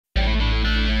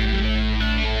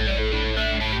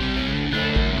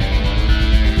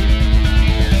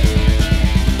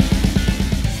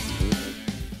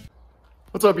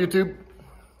What's up, YouTube?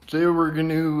 Today we're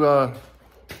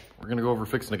gonna go over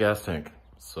fixing a gas tank.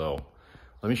 So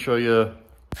let me show you.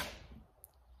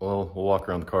 Well, we'll walk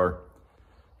around the car,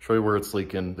 show you where it's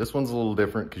leaking. This one's a little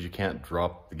different because you can't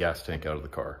drop the gas tank out of the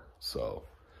car. So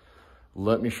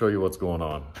let me show you what's going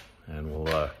on, and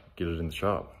we'll get it in the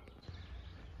shop.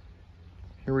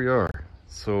 Here we are.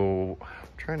 So I'm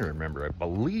trying to remember. I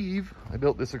believe I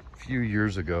built this a few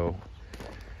years ago.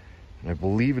 And I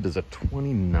believe it is a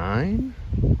 29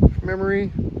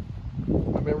 memory.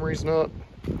 My memory's not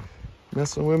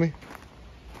messing with me.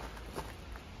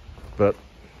 But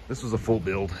this was a full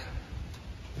build.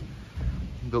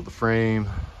 Built the frame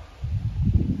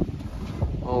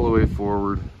all the way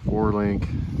forward, 4-link,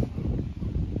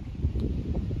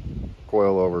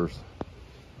 coilovers.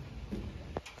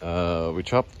 We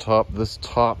chopped the top. This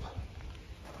top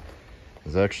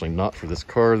is actually not for this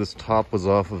car. This top was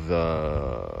off of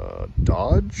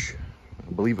Dodge.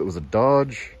 I believe it was a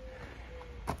Dodge.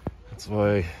 That's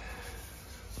why it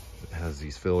has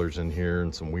these fillers in here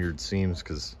and some weird seams,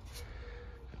 because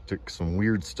it took some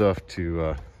weird stuff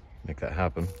to make that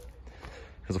happen.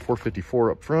 It has a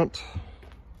 454 up front.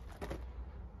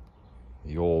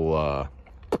 The old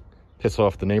piss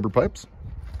off the neighbor pipes.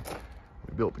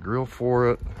 We built the grill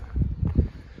for it.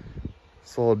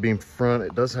 Solid beam front.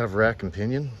 It does have rack and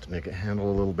pinion to make it handle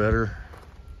a little better.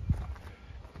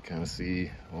 You kind of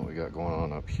see what we got going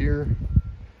on up here.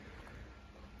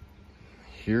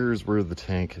 Here's where the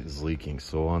tank is leaking.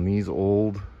 So on these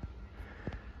old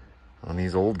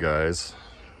guys,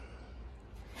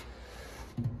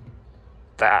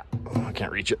 that, I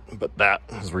can't reach it, but that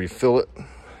is where you fill it,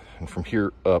 and from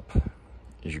here up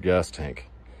is your gas tank.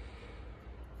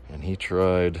 And he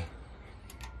tried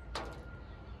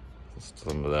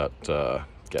some of that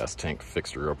gas tank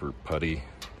fixer-upper putty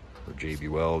or JB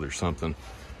Weld or something.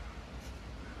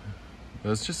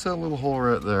 But it's just that little hole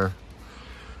right there.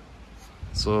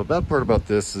 So the bad part about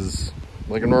this is,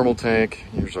 like a normal tank,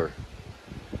 here's our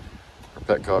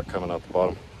petcock coming out the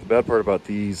bottom. The bad part about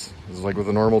these is, like with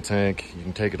a normal tank, you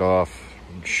can take it off,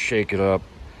 you can shake it up,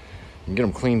 you can get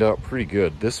them cleaned out pretty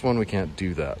good. This one, we can't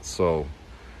do that. So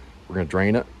we're gonna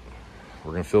drain it,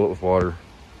 we're gonna fill it with water,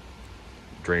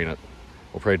 drain it.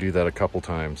 We'll probably do that a couple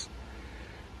times.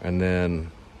 And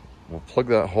then we'll plug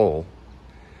that hole,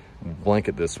 we'll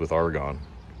blanket this with argon.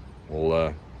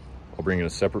 I'll bring in a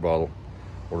separate bottle.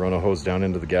 We'll run a hose down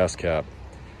into the gas cap,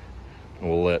 and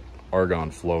we'll let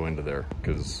argon flow into there,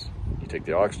 because you take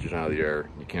the oxygen out of the air,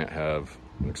 you can't have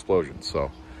an explosion. So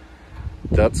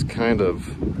that's kind of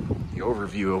the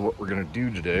overview of what we're gonna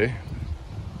do today.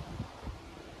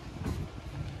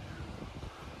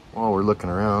 While we're looking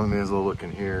around, may as well look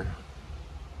in here.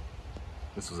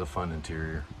 This was a fun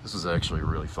interior. This was actually a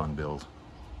really fun build.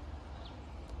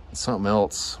 Something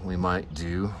else we might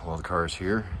do while the car's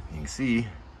here. You can see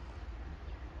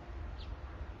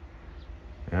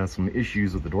it has some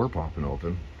issues with the door popping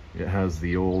open. It has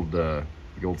the old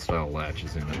style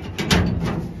latches in it,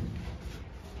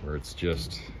 where it's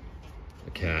just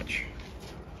a catch.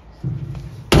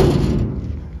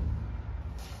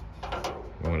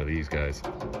 One of these guys.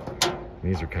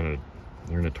 These are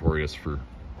they're notorious for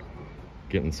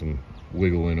getting some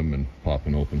wiggle in them and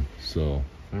popping open. So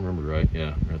if I remember right,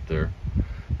 yeah, right there.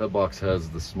 That box has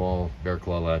the small bear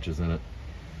claw latches in it.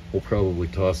 We'll probably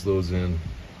toss those in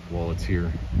while it's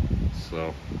here.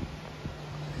 So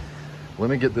let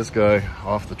me get this guy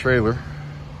off the trailer,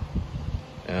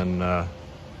 and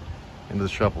into the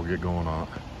shop we'll get going on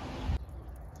it.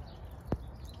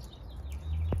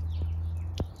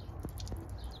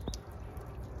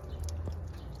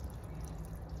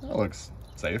 That looks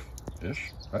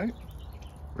safe-ish, right?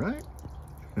 Right?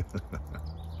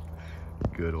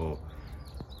 Good old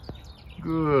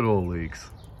leaks.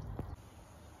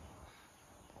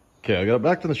 Okay, I got it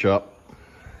back to the shop.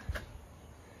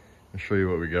 I'll show you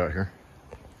what we got here.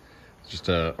 It's just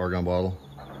an argon bottle.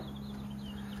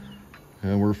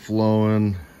 And we're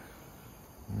flowing,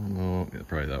 I don't know, yeah,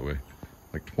 probably that way,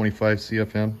 like 25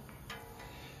 CFM.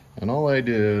 And all I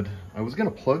did, I was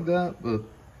gonna plug that, but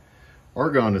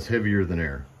argon is heavier than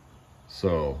air.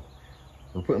 So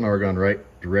we're putting argon right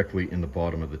directly in the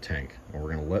bottom of the tank. And we're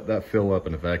gonna let that fill up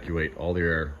and evacuate all the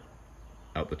air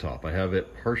out the top. I have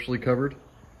it partially covered,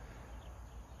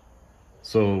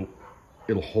 so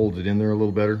it'll hold it in there a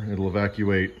little better. It'll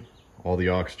evacuate all the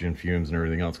oxygen, fumes, and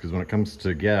everything else. Because when it comes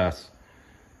to gas,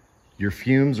 your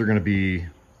fumes are gonna be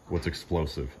what's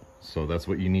explosive. So that's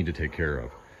what you need to take care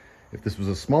of. If this was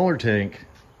a smaller tank,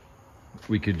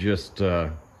 we could just,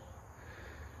 you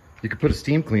could put a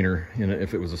steam cleaner in it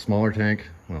if it was a smaller tank.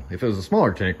 Well, if it was a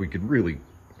smaller tank, we could really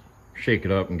shake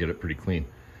it up and get it pretty clean.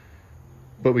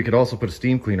 But we could also put a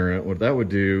steam cleaner in it. What that would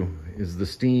do is the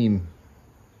steam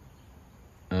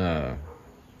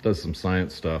does some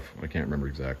science stuff. I can't remember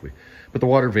exactly. But the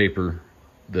water vapor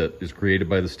that is created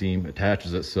by the steam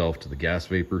attaches itself to the gas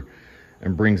vapor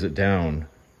and brings it down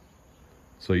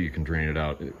so you can drain it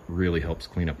out. It really helps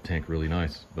clean up the tank really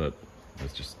nice, but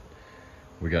it's just,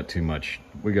 we got too much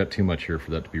here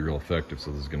for that to be real effective,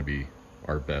 so this is going to be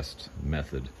our best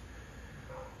method.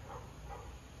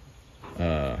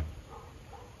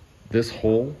 This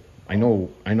hole, I know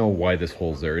why this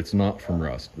hole's there. It's not from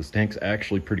rust. This tank's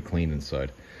actually pretty clean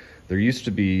inside. There used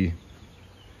to be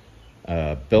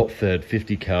belt-fed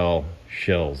 50 cal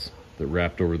shells that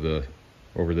wrapped over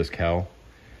this cowl,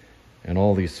 and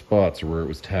all these spots are where it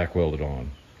was tack welded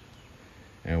on.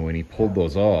 And when he pulled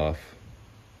those off,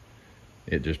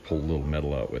 it just pulled a little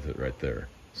metal out with it right there.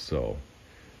 So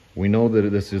we know that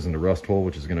this isn't a rust hole,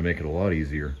 which is going to make it a lot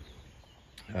easier.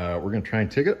 We're going to try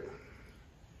and TIG it.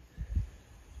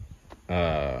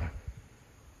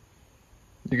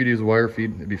 You could use a wire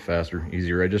feed, it'd be faster,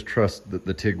 easier. I just trust that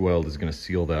the TIG weld is going to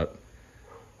seal that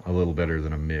a little better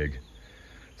than a MIG.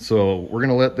 So we're going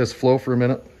to let this flow for a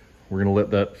minute. We're going to let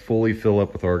that fully fill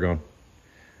up with argon.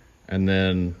 And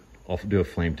then I'll do a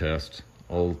flame test.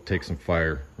 I'll take some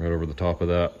fire right over the top of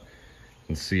that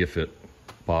and see if it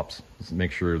pops. Let's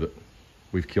make sure that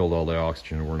we've killed all the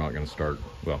oxygen and we're not going to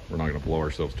we're not going to blow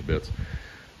ourselves to bits.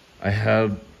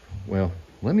 Well,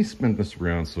 let me spin this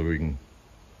around so we can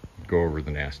go over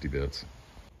the nasty bits.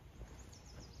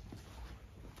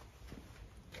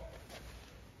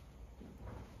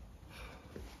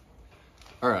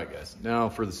 All right, guys, now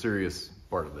for the serious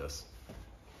part of this.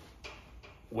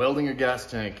 Welding a gas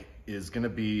tank is going to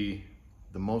be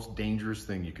the most dangerous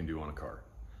thing you can do on a car.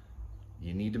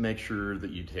 You need to make sure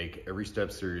that you take every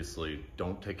step seriously.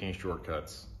 Don't take any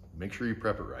shortcuts. Make sure you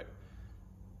prep it right.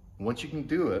 Once you can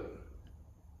do it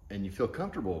and you feel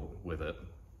comfortable with it,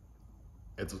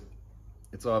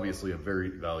 it's obviously a very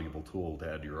valuable tool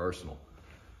to add to your arsenal.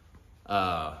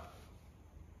 By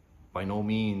no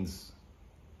means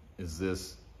is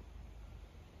this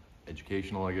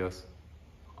educational, I guess.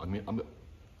 I mean,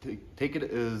 take it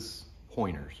as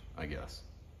pointers, I guess,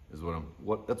 is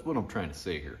that's what I'm trying to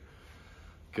say here.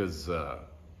 Because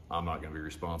I'm not going to be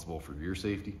responsible for your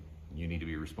safety. You need to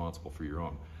be responsible for your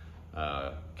own.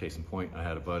 Case in point, I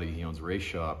had a buddy, he owns a race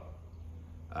shop.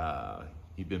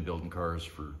 He'd been building cars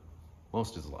for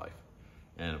most of his life.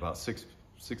 And about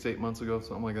 8 months ago,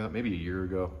 something like that, maybe a year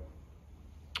ago,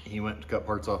 he went to cut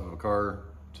parts off of a car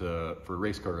for a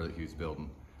race car that he was building.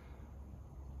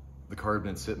 The car had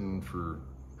been sitting for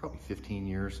probably 15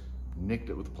 years, nicked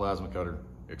it with a plasma cutter,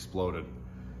 exploded.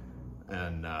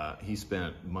 And he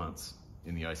spent months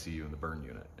in the ICU in the burn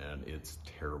unit, and it's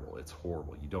terrible, it's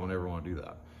horrible. You don't ever want to do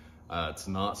that. It's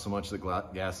not so much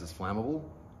that gas is flammable,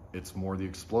 it's more the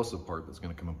explosive part that's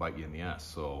going to come and bite you in the ass.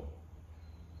 So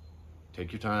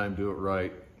take your time, do it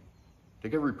right,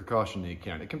 take every precaution that you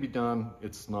can. It can be done.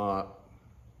 It's not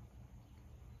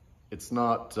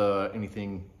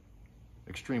anything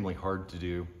extremely hard to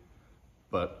do,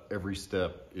 but every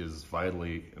step is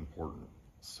vitally important.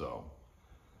 So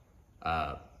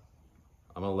I'm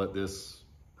gonna let this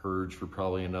purge for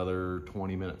probably another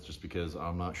 20 minutes just because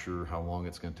I'm not sure how long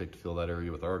it's gonna take to fill that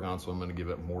area with argon, so I'm gonna give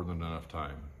it more than enough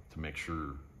time to make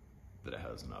sure that it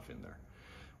has enough in there.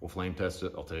 We'll flame test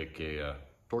it. I'll take a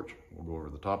torch, we'll go over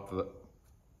the top of it.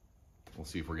 We'll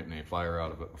see if we're getting any fire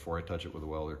out of it before I touch it with a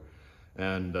welder.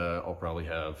 And I'll probably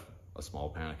have a small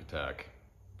panic attack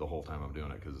the whole time I'm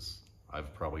doing it, because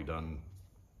I've probably done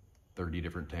 30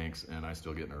 different tanks and I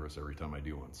still get nervous every time I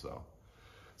do one.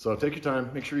 So take your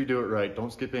time, make sure you do it right,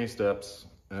 don't skip any steps,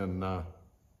 and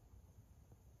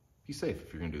be safe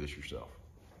if you're gonna do this yourself.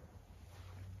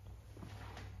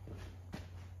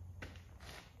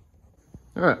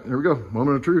 All right, here we go,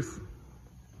 moment of truth.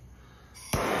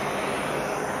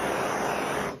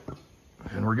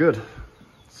 And we're good.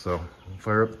 So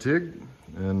fire up the TIG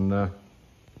and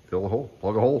fill the hole,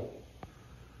 plug a hole.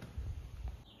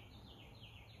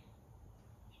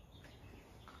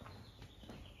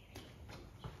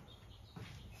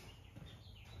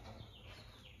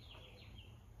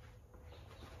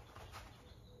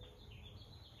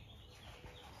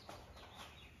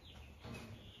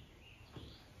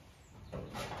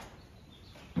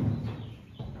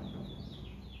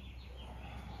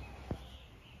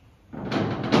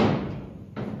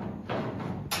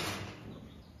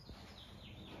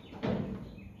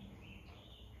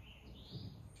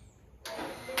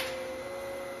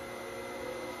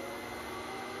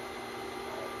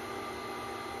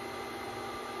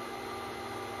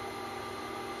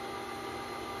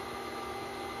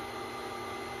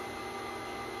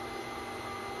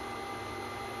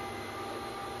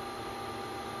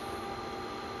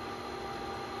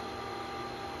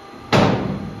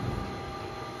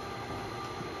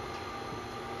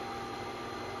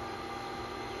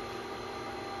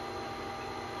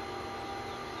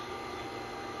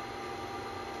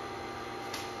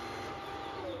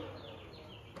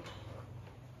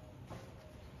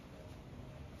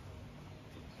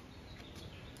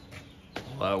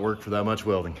 A lot of work for that much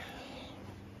welding.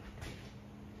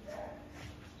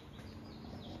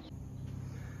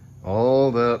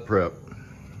 All that prep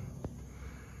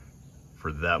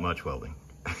for that much welding.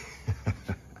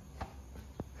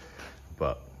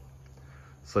 But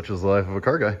such is the life of a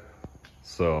car guy.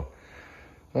 So,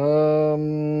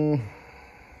 I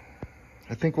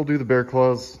think we'll do the bear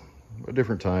claws a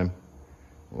different time.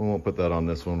 We won't put that on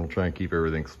this one. We'll try and keep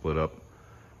everything split up.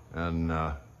 And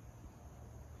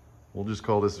we'll just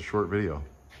call this a short video.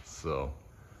 So,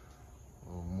 a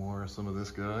little more of some of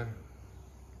this guy.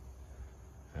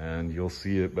 And you'll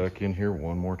see it back in here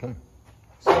one more time.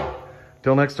 So,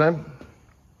 till next time,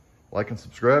 like and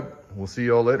subscribe. We'll see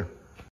you all later.